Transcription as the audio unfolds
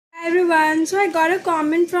everyone. So I got a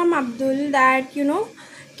comment from Abdul that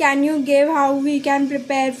can you give how we can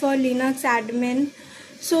prepare for Linux admin.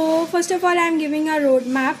 So first of all, I'm giving a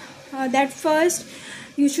roadmap that first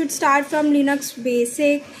you should start from Linux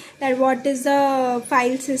basic, that what is the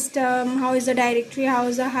file system, how is the directory, how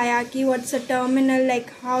is the hierarchy, what's the terminal,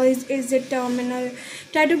 like how is it terminal.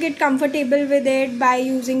 Try to get comfortable with it by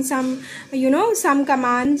using some some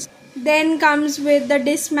commands. Then comes with the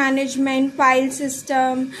disk management, file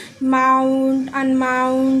system, mount,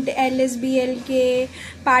 unmount, LSBLK,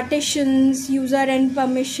 partitions, user and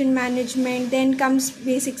permission management. Then comes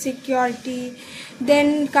basic security.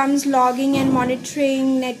 Then comes logging and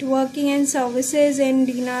monitoring, networking and services in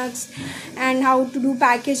Linux, and how to do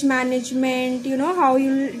package management, how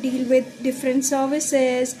you deal with different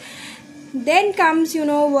services. Then comes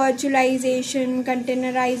virtualization,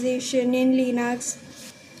 containerization in Linux.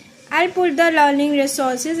 I'll put the learning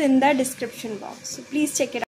resources in the description box, so please check it out.